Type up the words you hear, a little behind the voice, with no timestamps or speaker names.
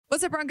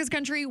What's up, Broncos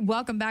country?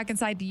 Welcome back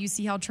inside the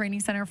UC Health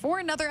Training Center for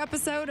another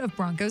episode of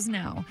Broncos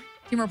Now.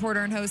 Team reporter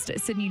and host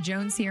Sydney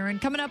Jones here.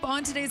 And coming up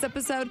on today's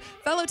episode,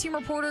 fellow team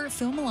reporter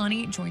Phil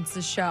Milani joins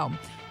the show.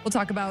 We'll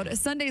talk about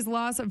Sunday's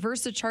loss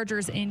versus the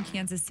Chargers in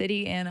Kansas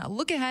City and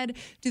look ahead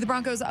to the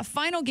Broncos'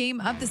 final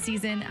game of the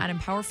season at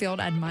Empower Field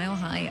at Mile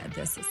High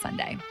this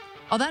Sunday.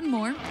 All that and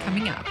more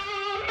coming up.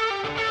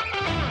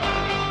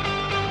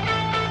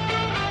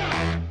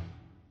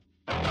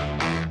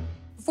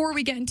 Before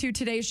we get into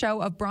today's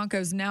show of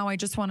Broncos Now, I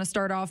just want to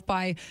start off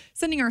by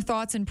sending our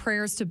thoughts and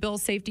prayers to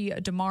Bills safety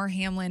Damar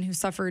Hamlin, who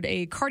suffered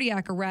a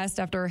cardiac arrest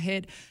after a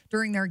hit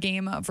during their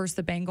game versus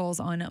the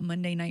Bengals on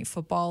Monday Night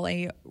Football.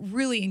 A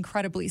really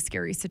incredibly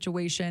scary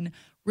situation,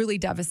 really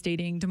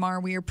devastating. Damar,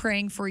 we are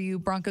praying for you,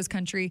 Broncos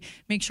country.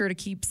 Make sure to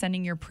keep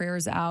sending your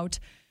prayers out.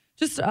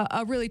 Just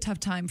a really tough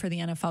time for the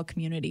NFL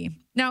community.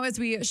 Now, as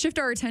we shift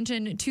our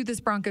attention to this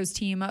Broncos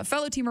team,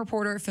 fellow team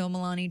reporter Phil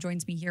Milani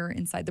joins me here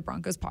inside the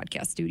Broncos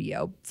podcast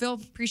studio. Phil,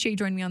 appreciate you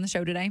joining me on the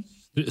show today.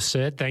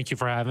 Sid, thank you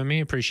for having me.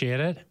 Appreciate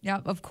it.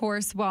 Yeah, of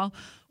course. Well,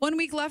 1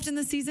 week left in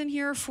the season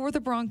here for the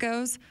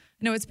Broncos.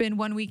 I know it's been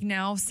 1 week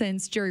now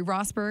since Jerry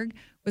Rosburg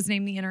was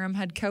named the interim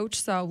head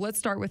coach. So let's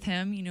start with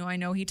him. I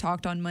know he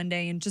talked on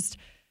Monday and just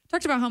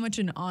talked about how much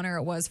an honor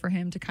it was for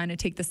him to kind of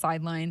take the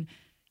sideline.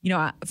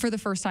 For the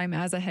first time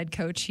as a head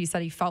coach. He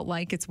said he felt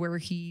like it's where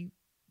he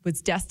was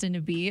destined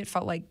to be. It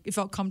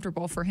felt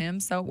comfortable for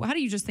him. So how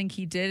do you just think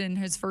he did in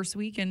his first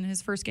week and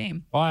his first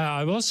game? Well,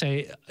 I will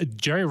say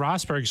Jerry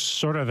Rosburg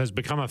sort of has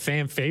become a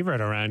fan favorite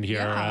around here.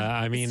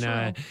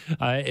 Yeah,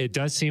 it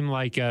does seem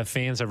like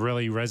fans have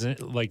really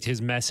like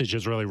his message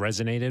has really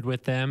resonated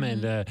with them.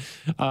 Mm-hmm. And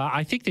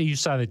I think that you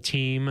saw the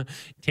team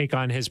take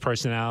on his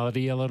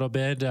personality a little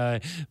bit,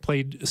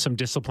 played some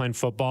disciplined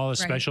football. The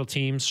special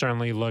teams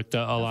certainly looked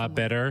a lot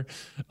better.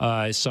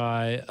 I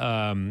saw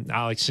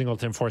Alex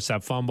Singleton force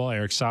that fumble.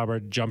 Eric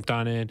Sauber jumped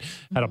on it,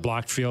 had a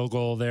blocked field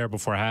goal there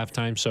before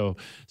halftime. So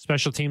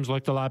special teams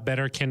looked a lot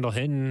better. Kendall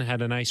Hinton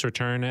had a nice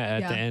return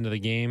at the end of the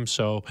game.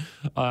 So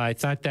I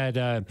thought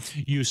that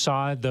you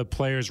saw the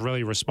players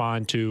really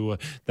respond to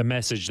the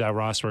message that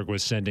Rosberg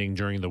was sending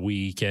during the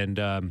week. And,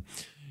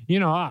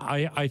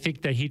 I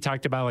think that he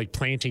talked about like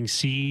planting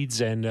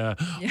seeds and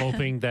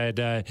hoping that,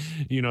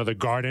 the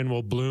garden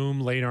will bloom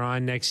later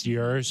on next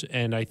year.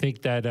 And I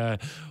think that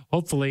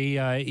hopefully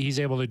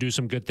he's able to do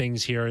some good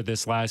things here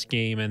this last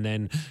game and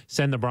then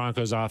send the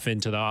Broncos off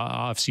into the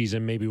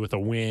offseason maybe with a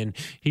win.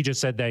 He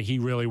just said that he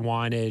really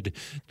wanted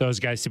those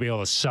guys to be able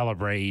to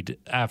celebrate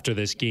after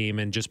this game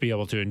and just be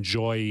able to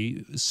enjoy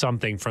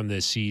something from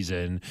this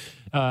season.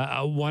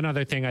 One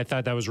other thing I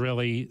thought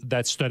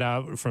that stood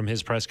out from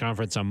his press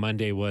conference on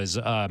Monday was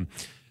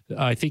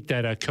I think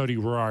that Cody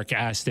Roark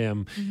asked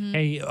him,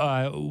 hey,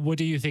 what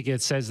do you think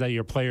it says that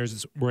your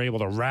players were able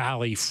to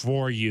rally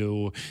for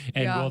you?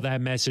 And will that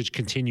message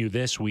continue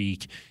this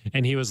week?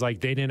 And he was like,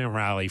 they didn't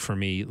rally for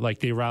me. Like,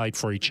 they rallied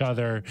for each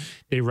other.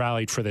 They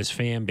rallied for this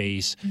fan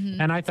base.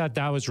 And I thought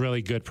that was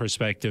really good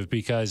perspective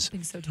because I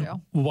think so too.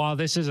 While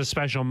this is a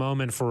special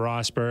moment for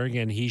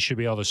Rosberg and he should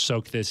be able to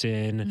soak this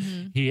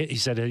in, he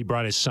said that he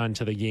brought his son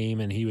to the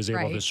game and he was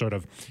able to sort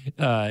of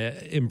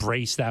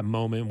embrace that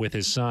moment with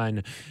his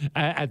son.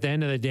 At the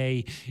end of the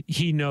day,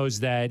 he knows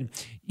that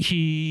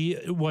he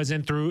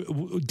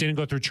didn't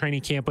go through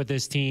training camp with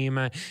this team.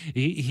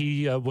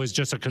 He was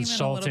just a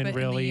consultant,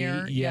 really.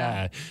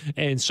 Yeah.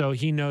 And so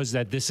he knows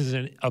that this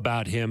isn't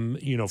about him,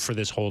 for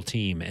this whole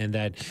team, and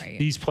that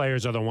these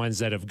players are the ones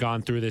that have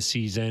gone through this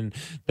season.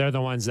 They're the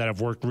ones that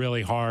have worked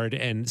really hard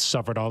and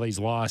suffered all these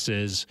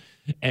losses.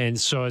 And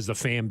so is the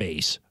fan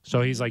base.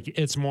 So he's like,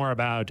 it's more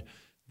about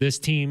this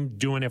team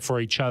doing it for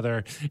each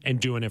other and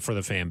doing it for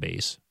the fan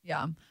base.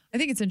 Yeah. I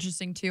think it's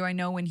interesting, too. I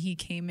know when he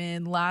came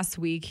in last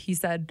week, he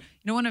said,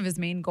 one of his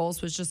main goals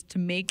was just to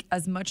make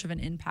as much of an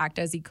impact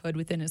as he could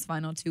within his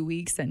final 2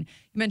 weeks. And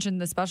you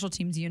mentioned the special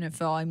teams unit,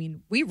 Phil. I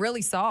mean, we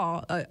really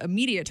saw an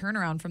immediate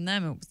turnaround from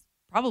them. It was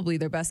probably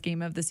their best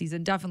game of the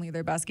season, definitely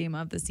their best game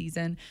of the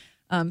season.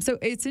 So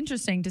it's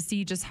interesting to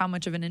see just how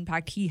much of an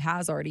impact he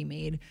has already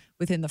made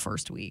within the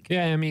first week.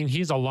 Yeah, I mean,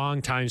 he's a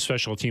longtime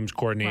special teams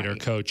coordinator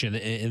coach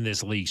in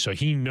this league, so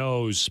he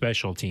knows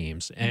special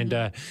teams.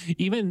 And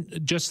even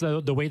just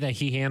the way that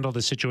he handled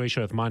the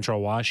situation with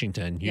Montreal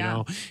Washington, you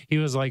know, he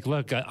was like,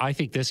 look, I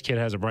think this kid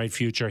has a bright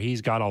future.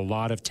 He's got a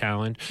lot of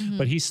talent,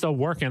 but he's still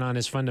working on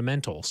his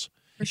fundamentals.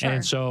 For sure.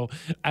 And so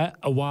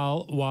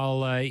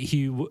while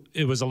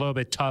it was a little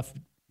bit tough,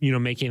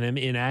 making him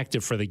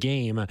inactive for the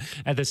game.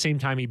 At the same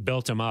time, he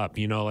built him up,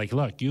 like,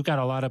 look, you got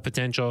a lot of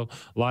potential,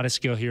 a lot of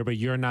skill here, but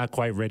you're not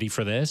quite ready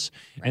for this.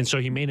 Right. And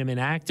so he made him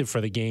inactive for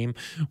the game,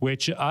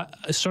 which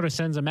sort of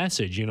sends a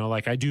message,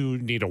 like, I do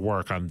need to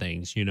work on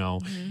things,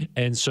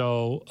 And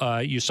so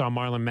you saw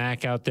Marlon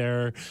Mack out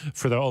there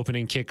for the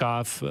opening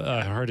kickoff,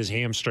 hurt his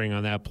hamstring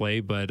on that play,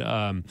 but,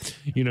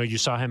 you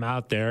saw him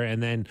out there.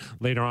 And then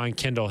later on,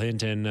 Kendall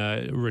Hinton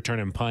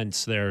returning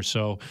punts there.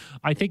 So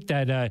I think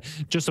that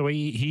just the way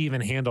he even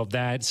handled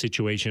that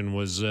situation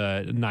was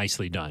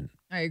nicely done.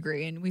 I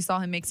agree. And we saw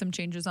him make some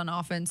changes on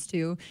offense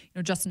too.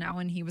 Justin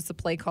Allen, he was the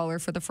play caller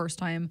for the first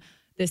time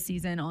this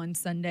season on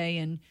Sunday.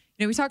 And,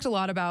 we talked a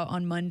lot about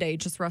on Monday,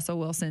 just Russell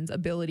Wilson's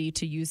ability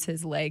to use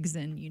his legs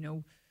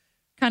and,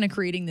 kind of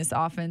creating this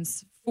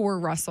offense for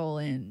Russell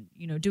and,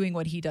 doing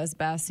what he does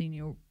best.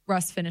 And,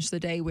 Russ finished the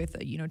day with,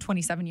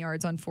 27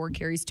 yards on 4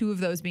 carries, 2 of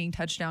those being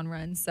touchdown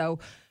runs. So,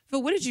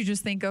 Phil, what did you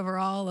just think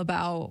overall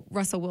about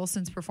Russell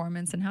Wilson's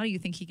performance, and how do you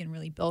think he can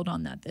really build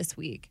on that this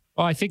week?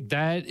 Well, I think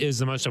that is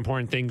the most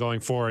important thing going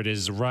forward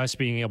is Russ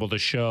being able to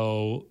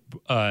show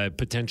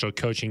potential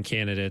coaching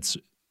candidates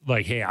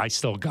like, hey, I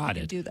still got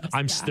it.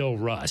 I'm still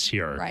Russ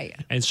here. Right.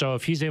 And so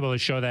if he's able to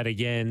show that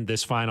again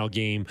this final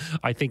game,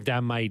 I think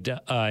that might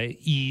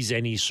ease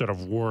any sort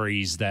of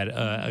worries that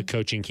a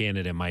coaching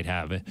candidate might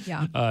have.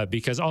 Yeah.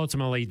 Because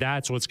ultimately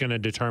that's what's going to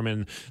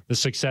determine the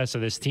success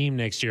of this team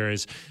next year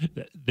is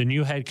the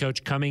new head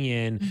coach coming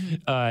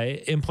in,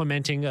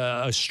 implementing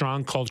a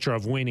strong culture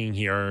of winning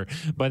here,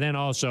 but then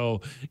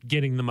also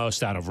getting the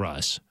most out of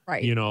Russ.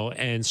 Right.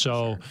 And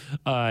so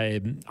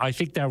I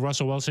think that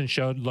Russell Wilson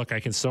showed, look, I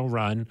can still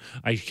run.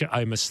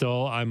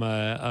 I'm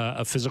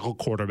a physical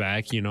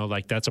quarterback,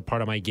 like that's a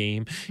part of my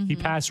game. He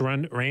passed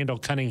Randall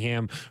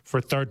Cunningham for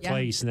third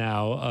place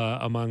now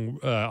among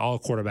all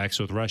quarterbacks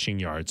with rushing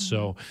yards.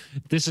 So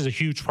this is a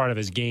huge part of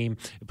his game.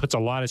 It puts a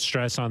lot of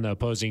stress on the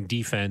opposing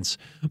defense.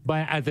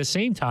 But at the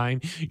same time,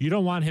 you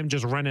don't want him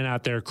just running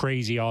out there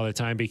crazy all the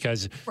time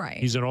because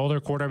he's an older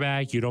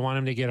quarterback. You don't want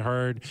him to get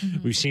hurt.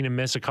 We've seen him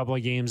miss a couple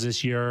of games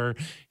this year.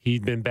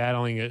 He'd been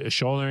battling a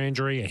shoulder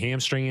injury, a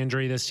hamstring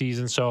injury this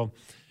season. So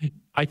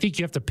I think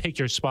you have to pick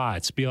your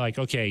spots. Be like,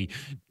 okay,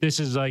 this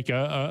is like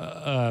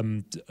a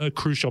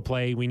crucial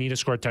play. We need to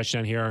score a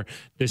touchdown here.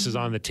 This is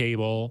on the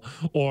table.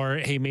 Or,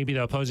 hey, maybe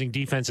the opposing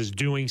defense is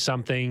doing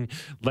something.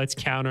 Let's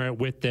counter it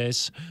with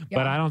this. Yeah.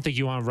 But I don't think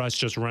you want Russ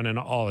just running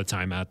all the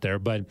time out there.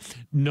 But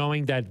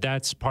knowing that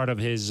that's part of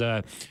his,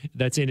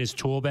 that's in his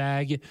tool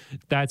bag,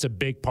 that's a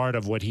big part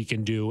of what he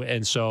can do.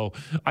 And so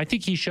I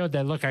think he showed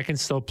that, look, I can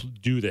still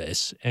do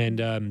this.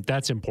 And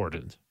that's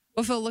important.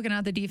 Well, Phil, looking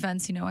at the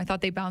defense, I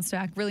thought they bounced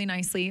back really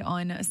nicely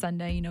on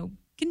Sunday,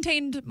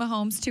 contained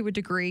Mahomes to a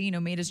degree,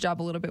 made his job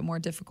a little bit more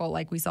difficult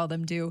like we saw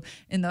them do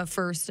in the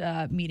first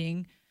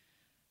meeting.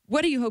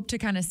 What do you hope to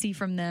kind of see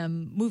from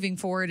them moving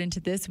forward into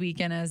this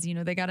weekend as,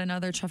 they got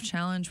another tough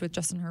challenge with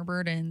Justin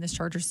Herbert and this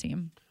Chargers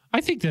team? I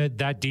think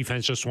that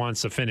defense just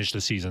wants to finish the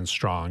season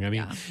strong. I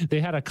mean, they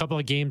had a couple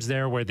of games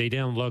there where they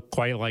didn't look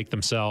quite like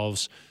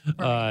themselves,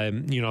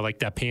 like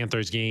that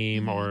Panthers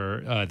game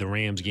or the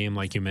Rams game,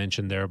 like you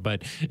mentioned there.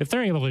 But if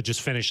they're able to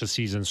just finish the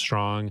season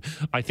strong,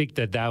 I think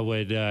that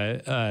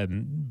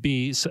would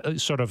be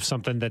sort of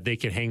something that they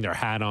could hang their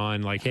hat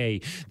on. Like,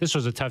 hey, this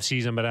was a tough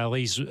season, but at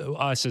least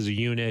us as a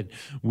unit,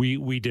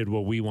 we did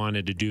what we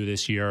wanted to do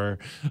this year,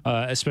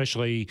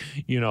 especially,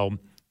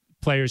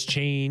 players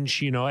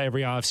change,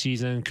 every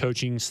offseason,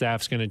 coaching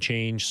staff's going to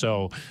change.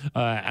 So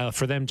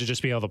for them to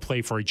just be able to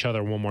play for each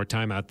other one more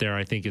time out there,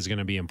 I think is going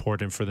to be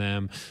important for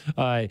them.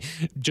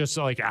 Just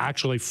like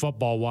actually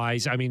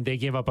football-wise, I mean, they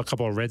gave up a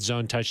couple of red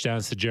zone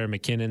touchdowns to Jerry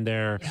McKinnon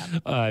there.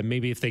 Yeah.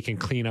 Maybe if they can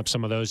clean up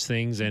some of those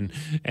things and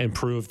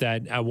prove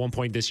that at one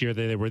point this year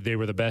they were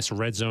the best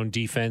red zone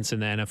defense in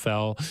the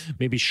NFL,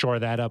 maybe shore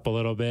that up a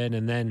little bit.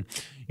 And then,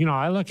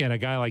 I look at a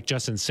guy like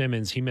Justin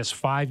Simmons. He missed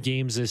 5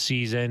 games this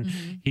season.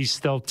 He's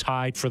still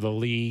tied for the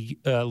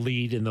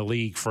lead in the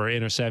league for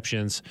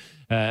interceptions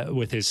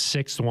with his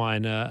 6th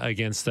one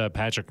against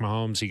Patrick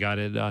Mahomes. He got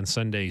it on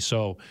Sunday.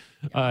 So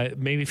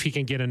maybe if he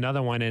can get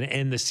another one and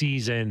end the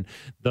season,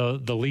 the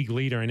league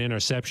leader in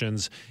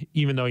interceptions,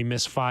 even though he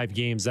missed 5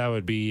 games, that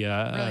would be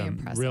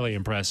really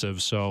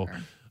impressive. So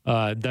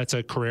that's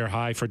a career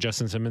high for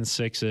Justin Simmons.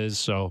 6 is.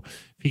 So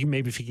if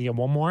he can get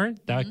one more,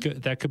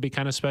 that could be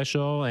kind of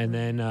special. And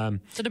then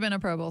should have been a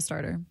Pro Bowl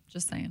starter.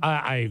 Just saying.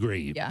 I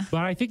agree. Yeah.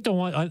 But I think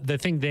the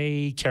thing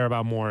they care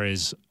about more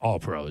is all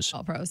pros.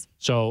 All pros.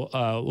 So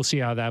we'll see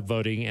how that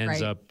voting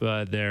ends up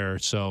there.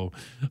 So.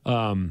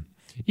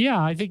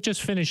 I think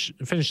just finish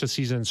the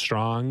season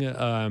strong.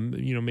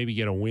 Maybe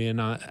get a win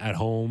at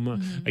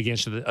home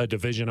against a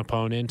division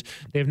opponent.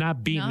 They have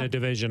not beaten a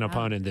division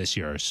opponent this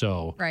year,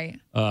 so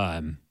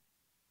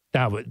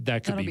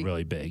that could be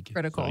really big.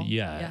 Critical. So,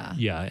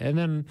 yeah. And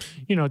then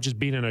just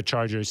beating a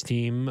Chargers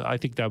team, I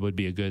think that would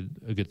be a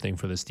good thing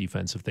for this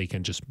defense if they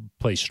can just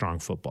play strong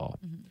football.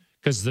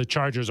 Because the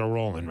Chargers are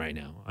rolling right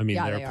now. I mean,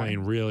 they're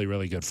playing really,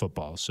 really good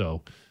football.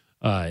 So.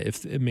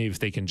 If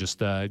they can just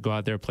go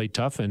out there, play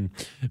tough, and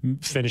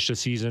finish the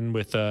season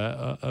with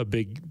a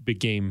big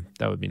game,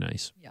 that would be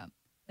nice. Yeah,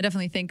 I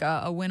definitely think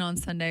a win on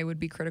Sunday would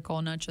be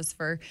critical, not just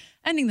for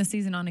ending the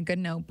season on a good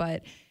note,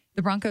 but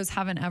the Broncos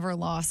haven't ever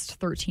lost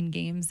 13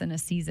 games in a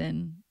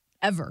season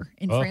ever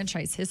in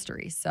franchise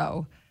history.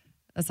 So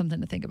that's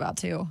something to think about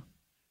too.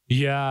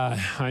 Yeah,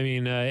 I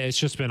mean, it's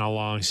just been a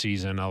long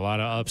season, a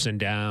lot of ups and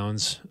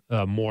downs,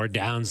 more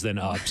downs than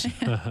ups.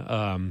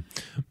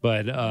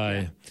 But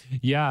I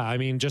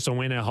mean, just a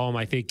win at home.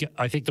 I think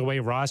the way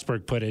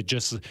Rosburg put it,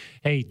 just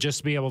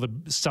be able to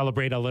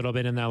celebrate a little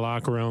bit in that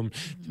locker room,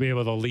 to be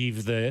able to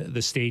leave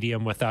the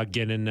stadium without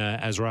getting,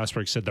 as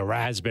Rosburg said, the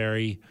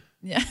raspberry.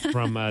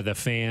 from the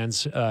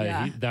fans.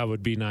 That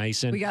would be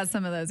nice. And we got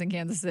some of those in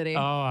Kansas City.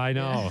 Oh, I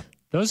know. Yeah.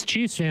 Those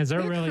Chiefs fans, they're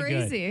really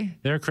crazy. Good.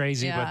 They're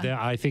crazy, but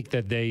I think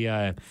that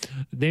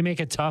they make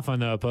it tough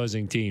on the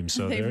opposing team,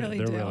 so they're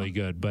really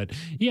good. But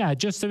yeah,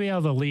 just to be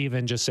able to leave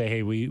and just say,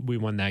 hey, we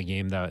won that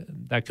game,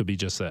 that could be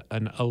just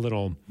a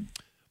little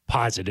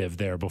positive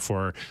there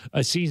before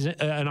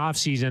an off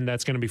season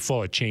that's going to be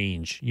full of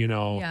change,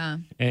 Yeah.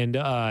 And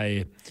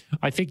I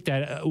think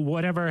that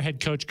whatever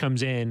head coach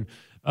comes in,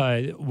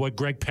 what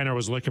Greg Penner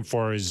was looking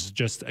for is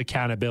just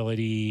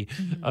accountability,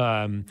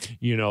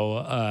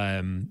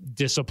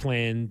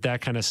 discipline, that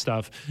kind of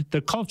stuff.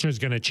 The culture is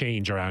going to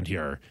change around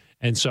here.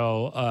 And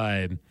so,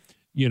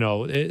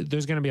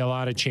 there's going to be a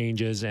lot of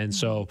changes. And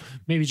so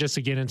maybe just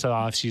to get into the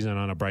offseason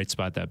on a bright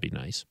spot, that'd be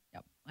nice.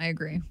 Yep, I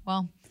agree.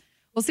 Well,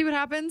 we'll see what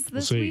happens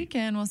this week,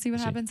 and we'll see what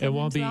happens. It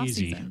won't be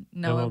easy.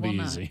 No, it won't be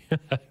easy.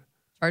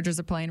 Chargers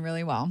are playing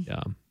really well. Yeah.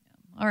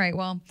 All right,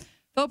 well,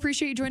 Phil,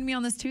 appreciate you joining me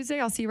on this Tuesday.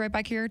 I'll see you right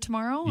back here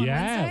tomorrow on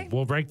Wednesday.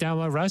 We'll break down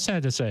what Russ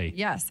had to say.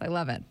 Yes, I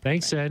love it.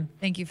 Thanks, Sid.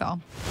 Thank you, Phil.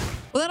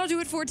 Well, that'll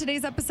do it for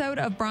today's episode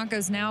of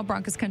Broncos Now,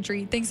 Broncos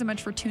Country. Thanks so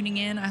much for tuning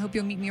in. I hope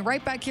you'll meet me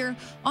right back here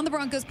on the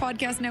Broncos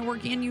Podcast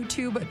Network and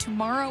YouTube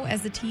tomorrow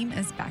as the team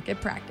is back at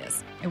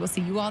practice. I will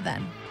see you all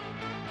then.